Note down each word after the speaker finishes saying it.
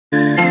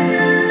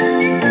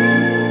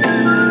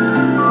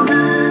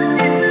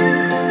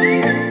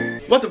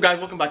What's up guys,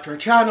 welcome back to our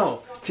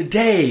channel.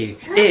 Today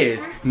is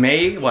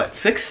May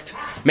 6th?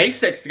 May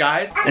 6th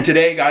guys. And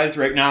today guys,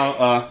 right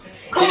now,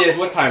 it is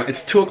what time?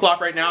 It's 2 o'clock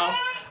right now.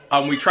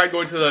 We tried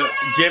going to the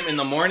gym in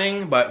the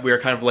morning, but we were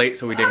kind of late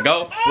so we didn't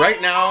go.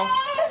 Right now,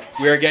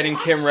 we are getting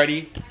Kim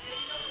ready.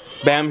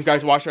 Bam, you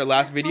guys watched our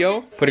last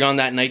video, putting on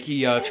that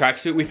Nike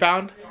tracksuit we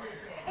found.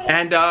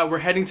 And we're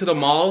heading to the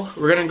mall.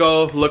 We're gonna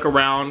go look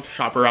around,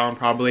 shop around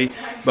probably.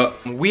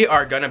 But we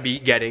are gonna be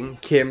getting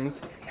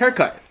Kim's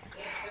haircut.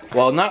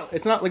 Well,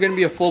 it's not gonna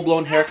be a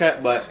full-blown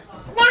haircut, but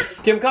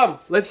Kim, come.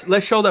 Let's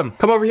show them.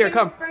 Come over here.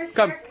 Come.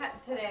 Come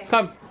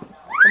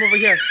over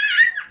here.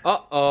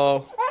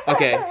 Uh-oh.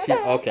 Okay.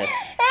 Okay.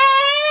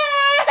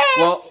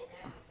 Well,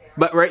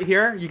 but right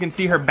here you can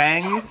see her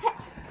bangs.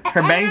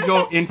 Her bangs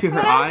go into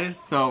her eyes,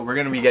 so we're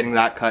gonna be getting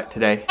that cut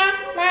today.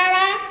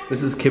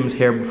 This is Kim's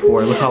hair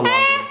before. Look how long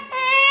it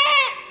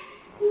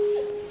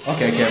is.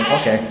 Okay, Kim.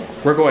 Okay.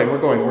 We're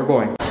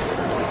going.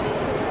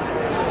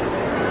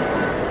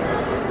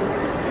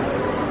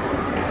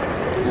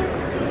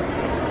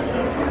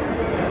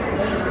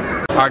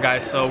 Alright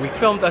guys, so we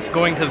filmed us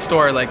going to the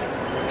store like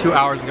 2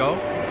 hours ago.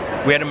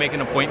 We had to make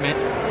an appointment.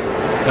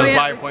 It was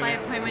by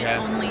appointment.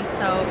 Only,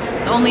 so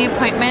the only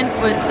appointment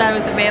that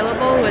was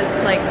available was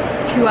like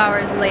 2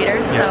 hours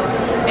later. So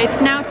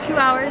it's now 2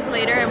 hours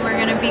later and we're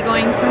gonna be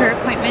going for her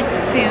appointment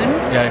soon.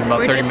 Yeah, in about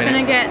 30 minutes. We're just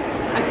gonna get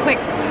a quick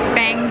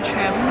bang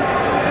trim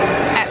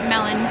at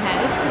Melon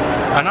Head.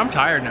 And I'm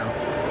tired now.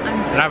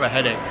 And I have a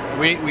headache.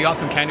 We got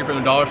some candy from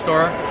the dollar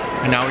store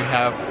and now we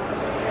have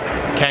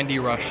Candy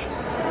Rush.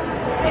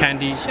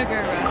 Candy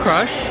Sugar Rush.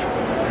 Crush.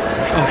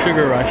 Oh,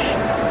 Sugar Rush.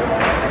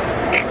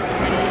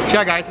 So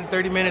yeah guys, in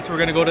 30 minutes we're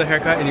gonna go to the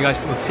haircut and you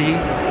guys will see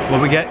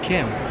what we get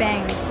Kim.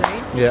 Bangs,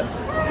 right? Yeah.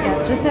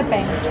 Yeah, just a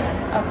bang trim.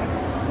 Okay.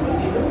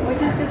 We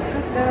can just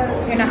cut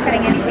you're not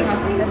cutting anything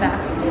off of the back.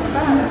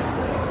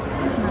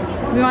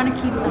 We want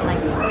to keep the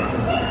length.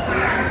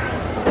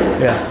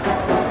 Yeah.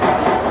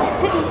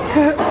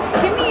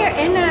 Kimmy, you're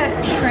in a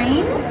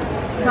train?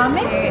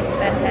 Thomas? Serious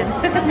bedhead.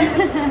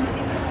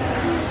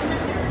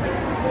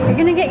 You're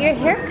gonna get your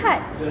hair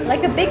cut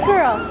like a big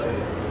girl.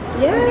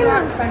 Yeah. Do you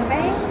want front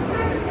bangs?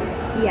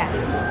 Yeah.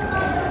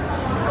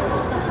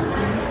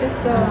 Just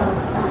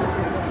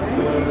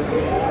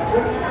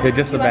Yeah,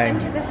 just the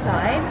bangs. Do you want them to the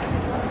side?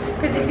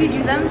 Because if you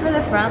do them for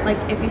the front, like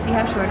if you see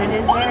how short it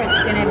is there,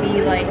 it's gonna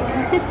be like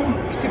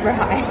super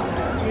high.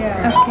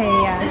 Yeah. Okay,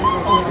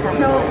 yeah.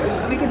 So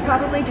we could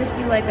probably just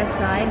do like a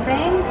side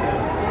bang.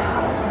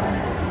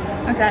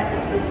 Is that?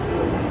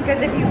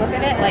 Because if you look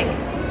at it, like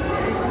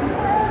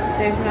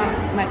there's not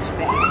much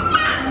bang.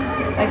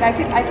 Like I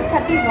could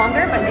cut these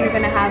longer, but you're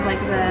gonna have like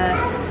the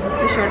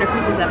shorter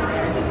pieces up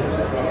there.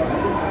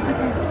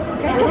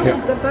 Okay.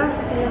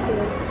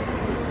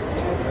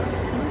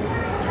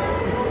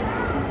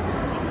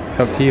 It's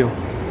up to you.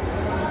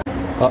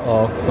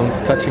 Uh-oh,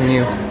 someone's touching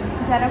you.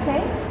 Is that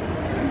okay?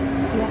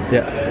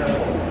 Yeah.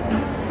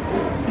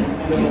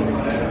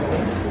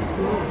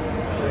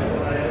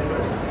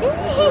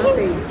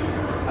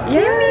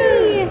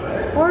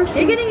 Kimmy!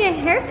 You're getting a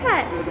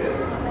haircut.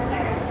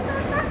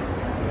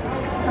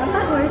 Is it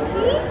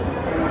horsey?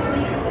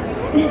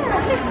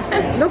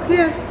 Look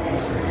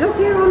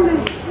here on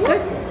this.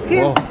 Let's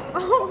give. Whoa.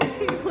 Oh,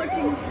 she's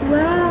looking.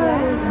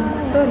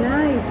 Wow, so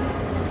nice.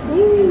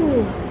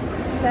 Ooh.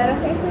 Is that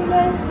okay for you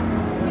guys?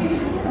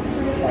 Off to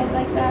the side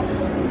like that?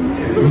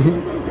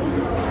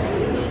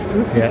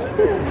 Yeah.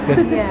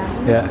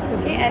 Yeah. Yeah.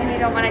 Okay, and you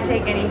don't want to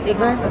take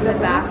anything off of the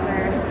back,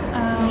 or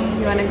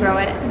you want to grow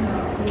it?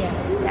 Yeah.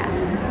 Yeah.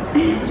 Do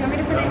you want me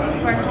to put any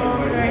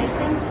sparkles or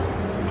anything?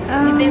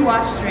 They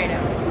wash straight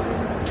out.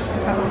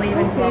 Probably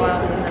even blow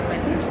out in the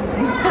wind or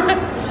something.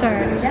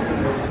 Sure. Yeah.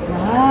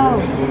 Wow.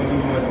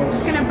 I'm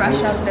just gonna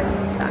brush out this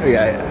back.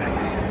 Yeah.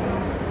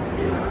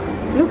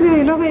 Look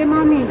at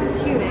mommy.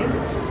 Cute,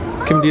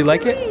 eh? Kim, do you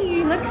like it?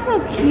 You look so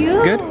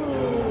cute. Good?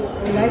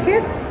 You like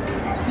it?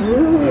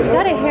 You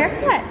got a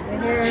haircut.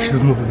 She's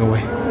moving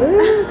away.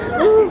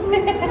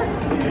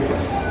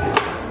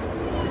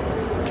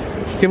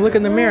 Kim, look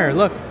in the mirror.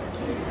 Look.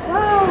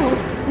 Wow.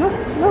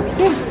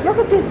 Look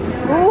at this.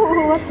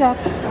 Oh, what's that?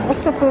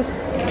 Octopus.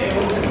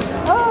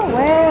 Oh,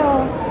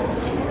 well.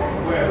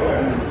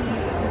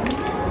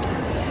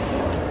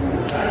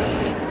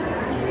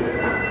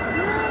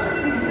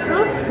 So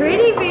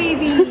pretty,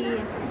 baby.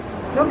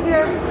 Look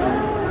here.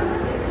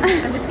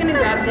 I'm just gonna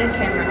grab the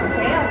camera,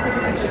 okay? I'll take a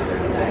picture for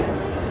you guys.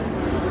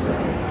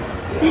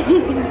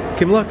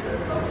 Kim, look.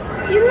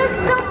 You look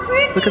so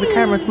pretty. Look at the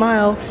camera.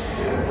 Smile.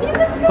 You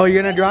look so Oh,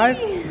 you're gonna drive?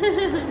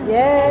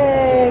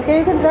 Yay. Okay,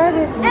 you can drive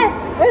it.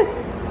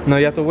 No,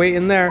 you have to wait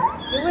in there.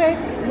 You wait.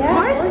 Yeah.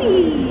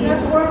 Horsey.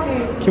 That's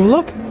working. Kim,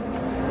 look.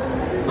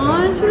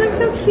 Oh, she looks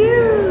so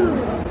cute.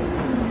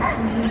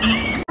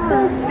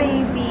 Those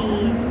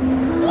baby.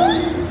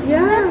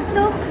 Yeah. That's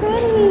so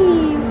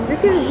pretty.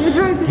 You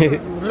drive this.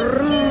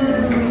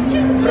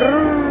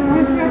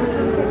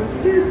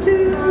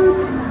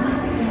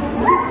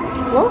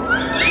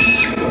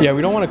 Yeah,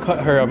 we don't want to cut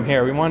her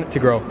hair. We want it to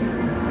grow.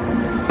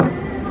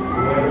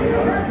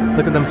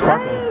 Look at them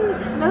sparkles.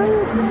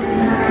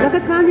 Look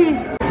at Mommy.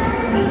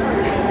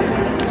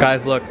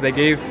 Guys, look, they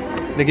give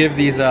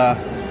these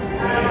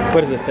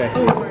what does it say?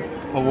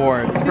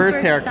 Awards. Super First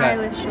haircut.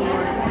 Stylish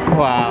award.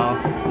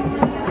 Wow.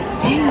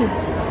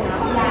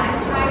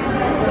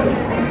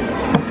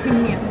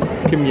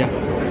 Kimiya.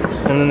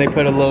 And then they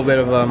put a little bit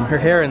of her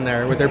hair in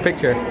there with her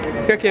picture.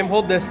 Here, Kim,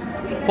 hold this.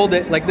 Hold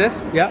it like this.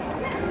 Yeah.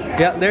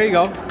 Yeah, there you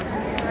go.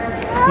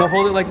 No,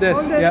 hold it like this.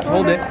 Yeah,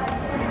 hold it.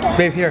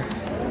 Babe, here.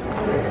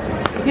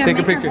 Take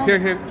a picture.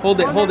 Here. Hold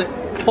it.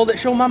 Hold it.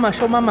 Show mama.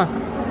 Show mama.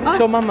 Oh,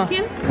 show mama.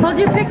 Kim, hold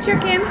your picture,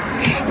 Kim.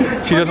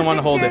 She doesn't want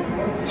to hold it.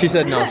 She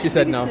said no. She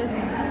said no.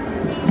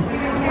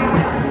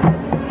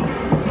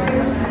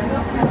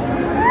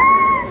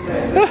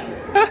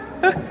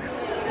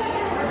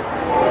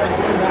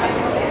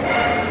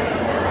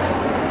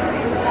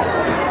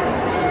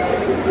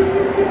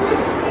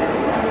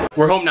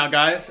 We're home now,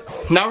 guys.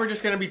 Now we're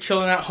just gonna be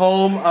chilling at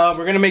home.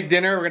 We're gonna make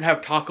dinner. We're gonna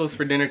have tacos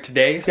for dinner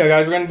today. So yeah,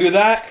 guys, we're gonna do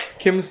that.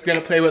 Kim's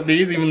gonna play with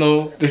these even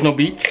though there's no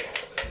beach.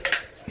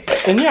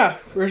 And yeah,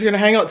 we're just gonna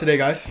hang out today,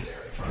 guys.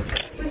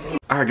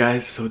 Alright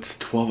guys, so it's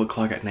 12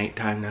 o'clock at night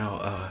time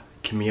now.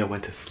 Kimiya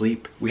went to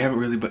sleep. We haven't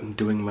really been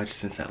doing much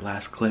since that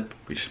last clip.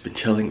 We've just been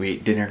chilling. We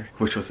ate dinner,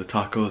 which was the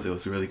tacos. It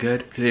was really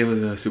good. Today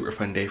was a super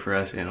fun day for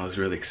us and it was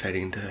really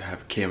exciting to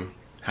have Kim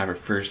have her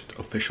first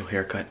official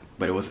haircut,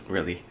 but it wasn't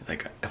really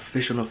like an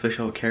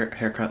official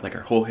haircut, like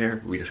her whole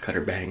hair. We just cut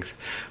her bangs.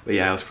 But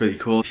yeah, it was pretty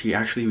cool. She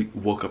actually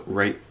woke up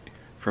right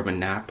from a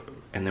nap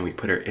and then we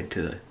put her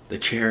into the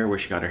chair where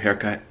she got her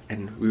haircut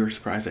and we were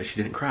surprised that she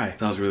didn't cry.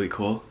 That was really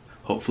cool.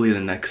 Hopefully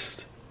the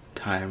next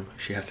time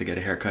she has to get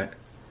a haircut,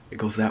 it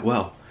goes that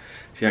well.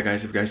 So yeah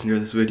guys, if you guys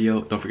enjoyed this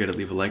video, don't forget to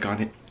leave a like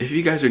on it. If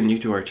you guys are new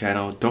to our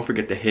channel, don't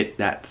forget to hit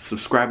that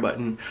subscribe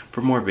button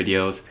for more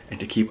videos and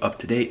to keep up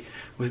to date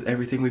with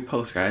everything we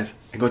post, guys.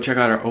 And go check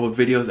out our old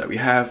videos that we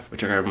have. Go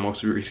check out our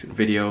most recent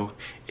video.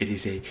 It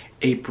is a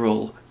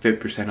April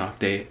 50% off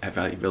day at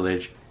Valley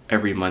Village.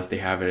 Every month they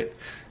have it.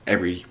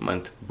 Every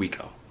month we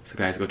go. So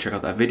guys, go check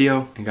out that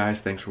video. And guys,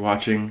 thanks for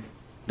watching.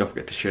 Don't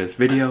forget to share this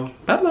video.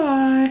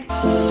 Bye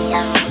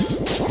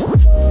bye.